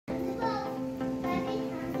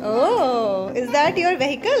is that your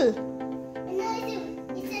vehicle?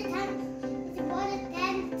 It's a tank. It's a water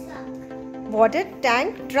tank truck. Water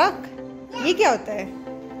tank truck. ये क्या होता है?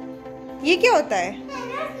 ये क्या होता है? There's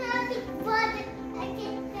nothing water. I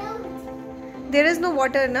can count. There is no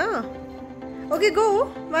water, na? Okay, go.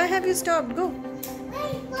 Why have you stopped? Go.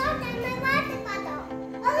 Wait, water, my water bottle.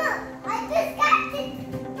 Oh no, I just got it.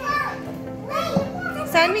 Wait.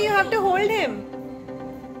 Sanvi, you have to hold him.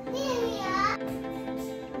 Here we are.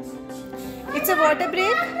 It's a water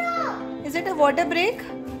break. Is it a water break?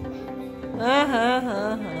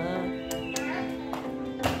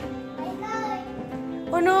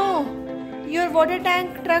 Oh no, your water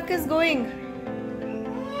tank truck is going.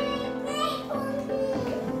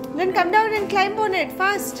 Then come down and climb on it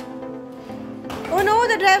fast. Oh no,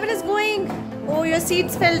 the driver is going. Oh, your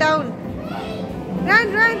seats fell down.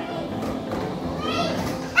 Run, run.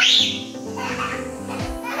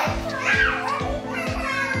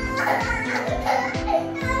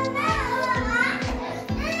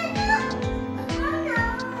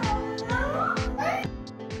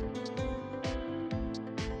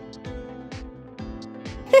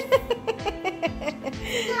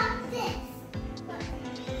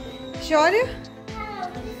 Sure? No,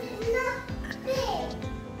 this is not big.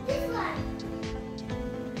 This one.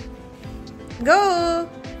 Go.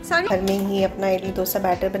 घर में ही अपना idli dosa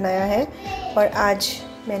batter बनाया है और आज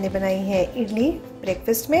मैंने बनाई है इडली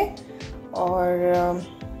ब्रेकफास्ट में। और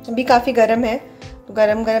अभी काफ़ी गर्म है तो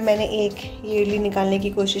गरम गरम मैंने एक ये इडली निकालने की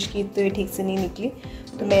कोशिश की तो ये ठीक से नहीं निकली,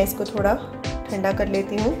 तो मैं इसको थोड़ा ठंडा कर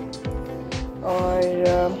लेती हूँ। और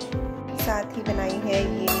साथ ही बनाई है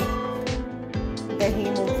ये दही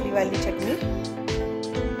मूंगफली वाली चटनी।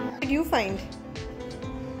 What did you find?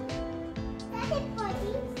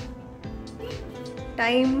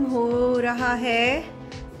 Time हो रहा है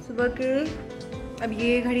सुबह के, अब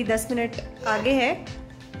ये घड़ी 10 मिनट आगे है,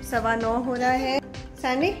 9:15 हो रहा है।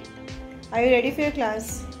 Saini, are you ready for your class?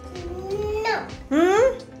 No.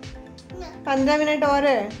 15 minute और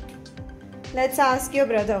है। Let's ask your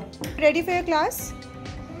brother, ready for your class?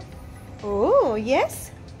 Oh yes.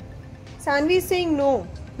 Saanvi is saying no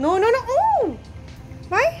no no no. Oh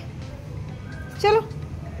why? चलो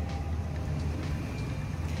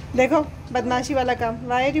देखो बदमाशी वाला काम।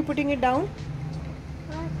 Why are you putting it down?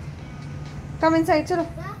 Come inside, चलो।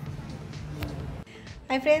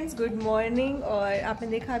 Hi friends, good morning. और आपने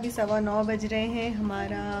देखा अभी 9:15 बज रहे हैं।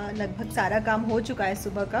 हमारा लगभग सारा काम हो चुका है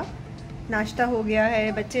सुबह का। नाश्ता हो गया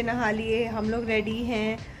है, बच्चे नहा लिए, हम लोग रेडी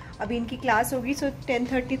हैं। अभी इनकी क्लास होगी सो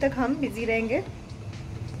 10:30 तक हम बिज़ी रहेंगे।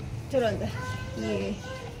 चलो अंदर। ये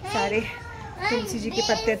सारे तुलसी जी के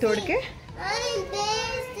पत्ते तोड़ के।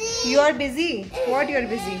 You are busy. What you are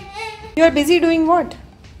busy? You are busy doing what?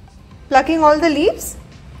 Plucking all the leaves?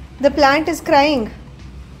 The plant is crying.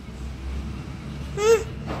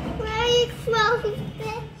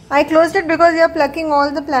 I closed it because you are plucking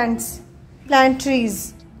all the plants. Plant trees.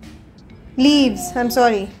 Leaves. I'm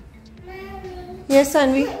sorry. Yes,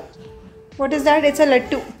 Sanvi. What is that? It's a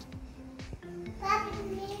lattu.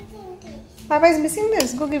 Papa is missing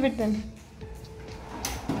this. Go give it then.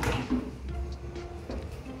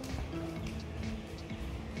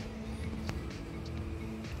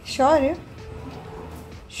 Sure.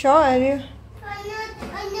 Sure. I'm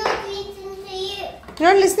not listening to you. You're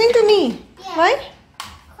not listening to me. Yeah. Why?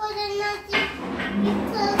 Because I'm not you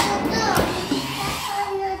close the door. That's why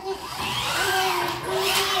I'm not here.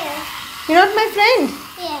 You're not my friend.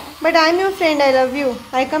 Yeah. But I'm your friend. I love you.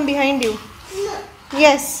 I come behind you. No.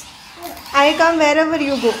 Yes. I come wherever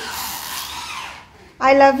you go.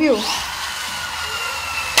 I love you.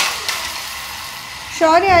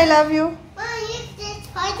 Sure, I love you. Oh, you just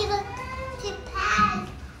hard to go to pass.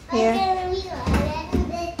 Yeah.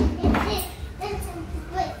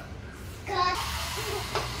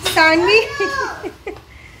 Saanvi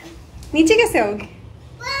नीचे कैसे आओगी?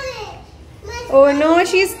 Oh no,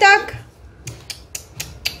 she's stuck.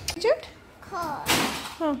 Reach it?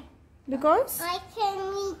 Huh. Because? I can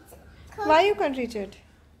reach. Why you can't reach it?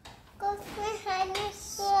 Because my hand is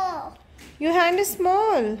small. Your hand is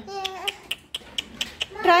small. Yeah.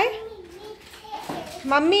 Try.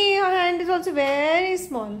 Mummy, your hand is also very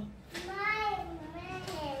small.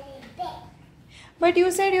 But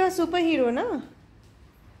you said you're a superhero, na?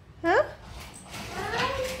 Huh?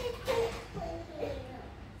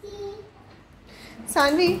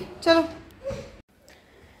 Saanvi चलो।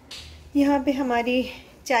 यहाँ पे हमारी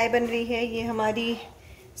चाय बन रही है। ये हमारी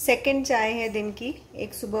सेकंड चाय है दिन की।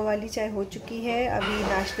 एक सुबह वाली चाय हो चुकी है, अभी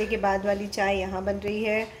नाश्ते के बाद वाली चाय यहाँ बन रही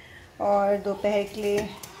है। और दोपहर के लिए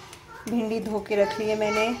भिंडी धो के रख ली है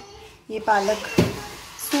मैंने। ये पालक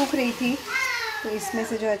सूख रही थी तो इसमें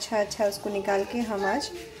से जो अच्छा उसको निकाल के हम आज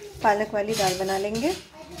पालक वाली दाल बना लेंगे।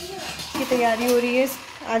 की तैयारी हो रही है।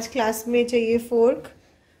 आज क्लास में चाहिए फोर्क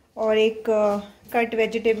और एक कट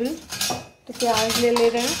वेजिटेबल, तो प्याज ले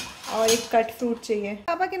रहे हैं और एक कट फ्रूट चाहिए।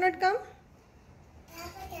 पापा कैन नॉट कम?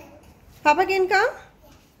 पापा कैन कम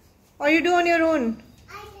और you do on your own?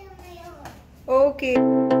 Okay.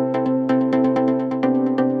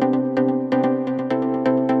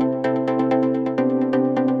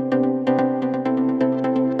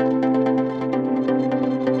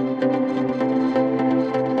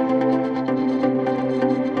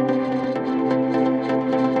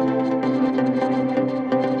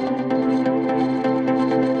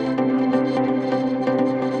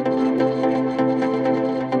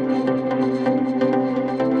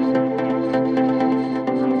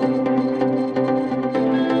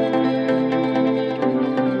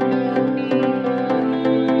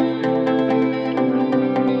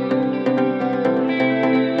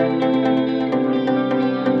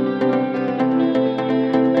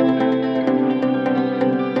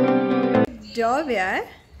 Job, yeah.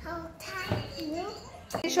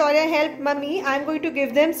 Shaurya, help mommy. I'm going to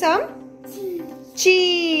give them some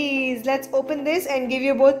cheese. Let's open this and give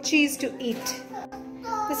you both cheese to eat.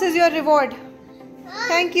 This is your reward.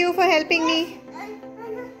 Thank you for helping me.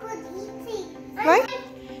 Right?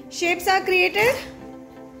 Shapes are created.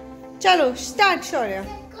 Chalo, start, Shaurya.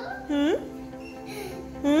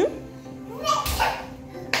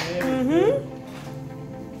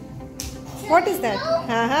 What is that?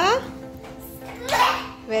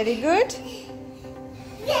 Very good.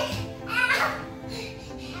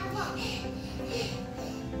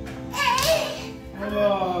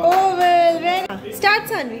 Oh well, very. Start,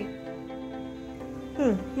 Sanvi.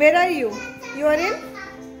 Where are you? You are in?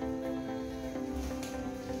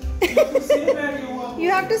 You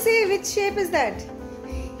have to say which shape is that.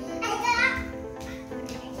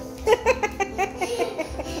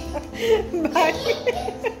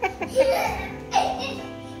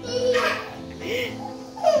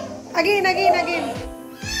 Again.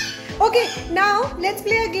 Okay, now let's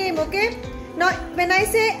play a game, okay? Now, when I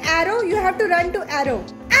say arrow, you have to run to arrow.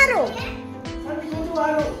 Arrow!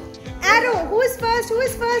 Arrow! Who is first?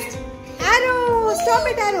 Arrow! Stop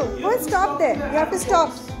it, arrow. Don't stop there. You have to stop.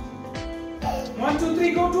 1, 2,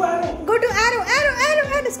 3, go to arrow. Go to arrow.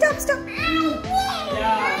 Stop.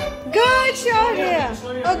 Yeah. Good, Shaurya.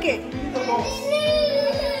 Okay.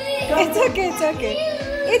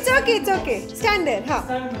 It's okay. Stand there.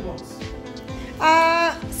 Stand in the box.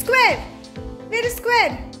 Square. Where is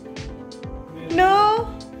square? No.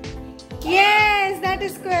 Yes, that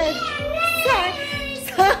is square.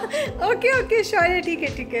 Okay, Shaurya,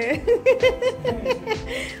 ठीक है.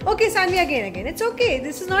 Okay, Sanvi, again. It's okay.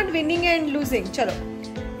 This is not winning and losing. Chalo.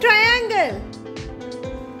 Triangle.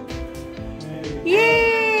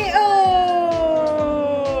 Yay!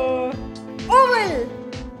 Oh. Oval.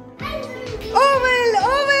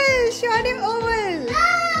 Shaurya, oval.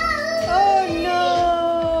 Oh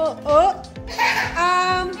no. Oh.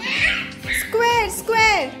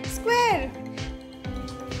 Square.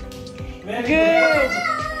 Good.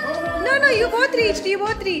 No, you both reached.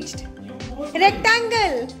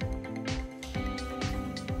 Rectangle.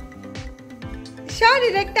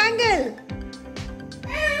 Shaurya, rectangle.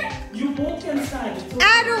 You both can stand.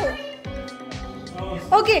 Arrow.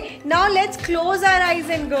 Okay, now let's close our eyes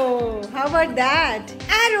and go. How about that?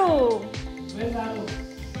 Arrow. Where's arrow?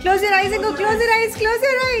 Close your eyes and go. Close your eyes.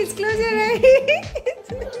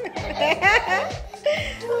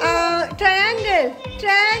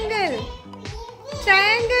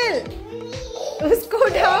 Triangle. उसको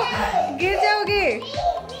उठाओ, गिर जाओगे.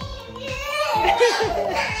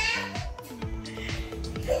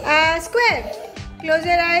 Square. Close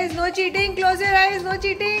your eyes. No cheating.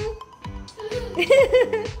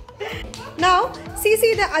 Now,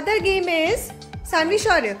 see, the other game is Sanvi,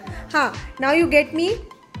 Shaurya. Now you get me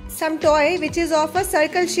some toy which is of a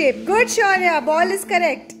circle shape. Good, Shaurya. Ball is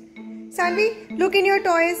correct. Sanvi, look in your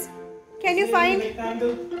toys. Can you find?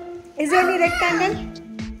 Rectangle. Is there any rectangle?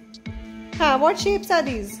 What shapes are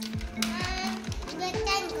these?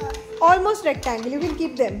 Rectangle. Almost rectangle. You can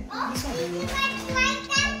keep them.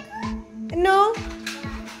 No.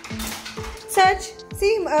 Search.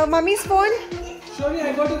 See, mummy's phone. Sorry,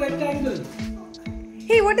 I got a rectangle.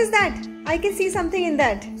 Hey, what is that? I can see something in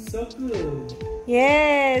that. Circle.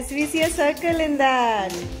 Yes, we see a circle in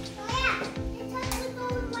that. It has to go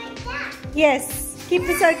like that. Yes. Keep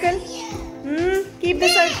the circle. Keep the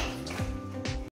circle.